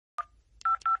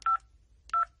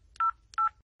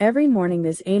Every morning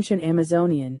this ancient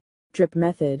Amazonian drip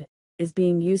method is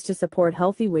being used to support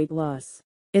healthy weight loss.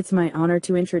 It's my honor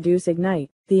to introduce Ignite,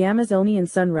 the Amazonian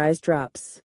Sunrise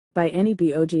Drops. By Annie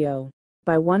Bogo.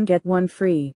 Buy one get one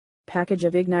free package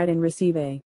of Ignite and receive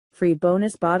a free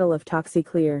bonus bottle of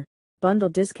ToxiClear. Bundle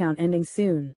discount ending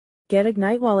soon. Get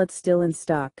Ignite while it's still in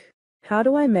stock. How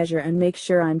do I measure and make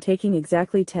sure I'm taking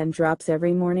exactly 10 drops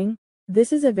every morning?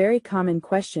 This is a very common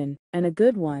question, and a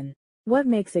good one. What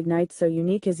makes Ignite so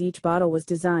unique is each bottle was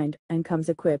designed, and comes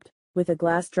equipped, with a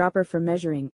glass dropper for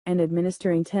measuring, and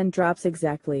administering 10 drops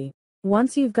exactly.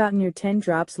 Once you've gotten your 10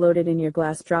 drops loaded in your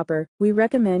glass dropper, we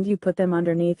recommend you put them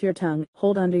underneath your tongue,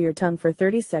 hold under your tongue for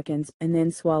 30 seconds, and then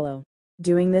swallow.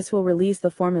 Doing this will release the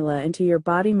formula into your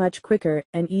body much quicker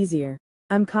and easier.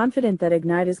 I'm confident that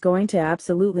Ignite is going to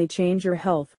absolutely change your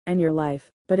health and your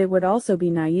life, but it would also be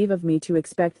naive of me to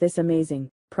expect this amazing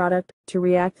product to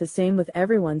react the same with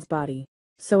everyone's body.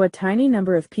 So a tiny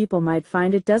number of people might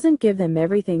find it doesn't give them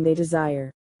everything they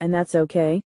desire, and that's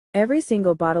okay. Every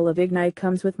single bottle of Ignite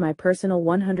comes with my personal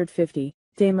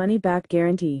 150-day money-back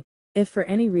guarantee. If for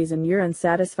any reason you're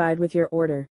unsatisfied with your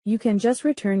order, you can just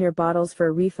return your bottles for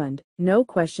a refund, no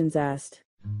questions asked.